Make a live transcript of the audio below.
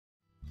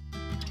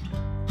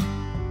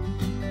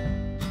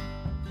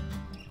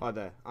Hi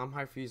there, I'm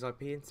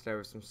HowFuseIP and today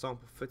with some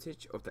sample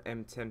footage of the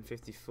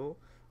M1054,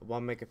 a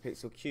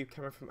 1MP cube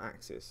camera from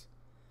Axis.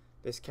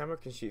 This camera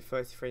can shoot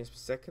 30 frames per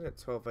second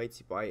at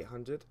 1280 by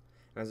 800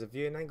 and has a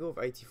viewing angle of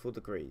 84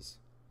 degrees.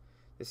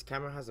 This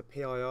camera has a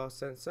PIR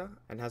sensor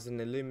and has an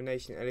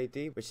illumination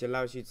LED which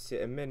allows you to see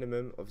a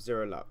minimum of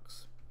 0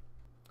 lux.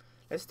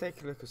 Let's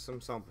take a look at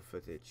some sample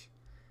footage.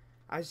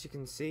 As you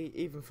can see,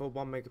 even for a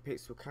 1MP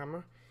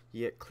camera,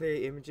 you get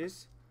clear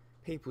images.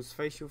 People's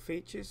facial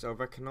features are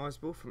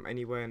recognisable from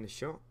anywhere in the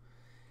shot.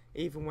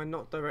 Even when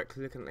not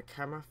directly looking at the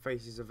camera,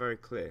 faces are very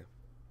clear.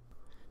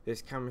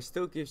 This camera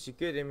still gives you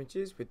good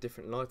images with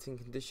different lighting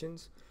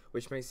conditions,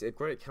 which makes it a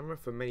great camera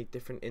for many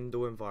different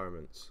indoor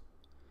environments.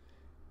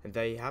 And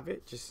there you have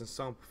it, just some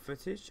sample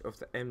footage of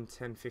the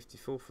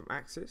M1054 from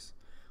Axis.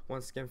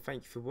 Once again,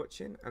 thank you for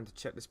watching, and to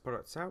check this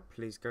product out,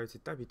 please go to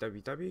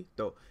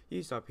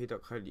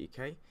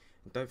www.useip.co.uk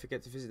and don't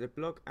forget to visit the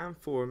blog and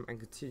forum and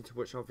continue to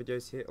watch our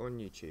videos here on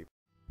YouTube.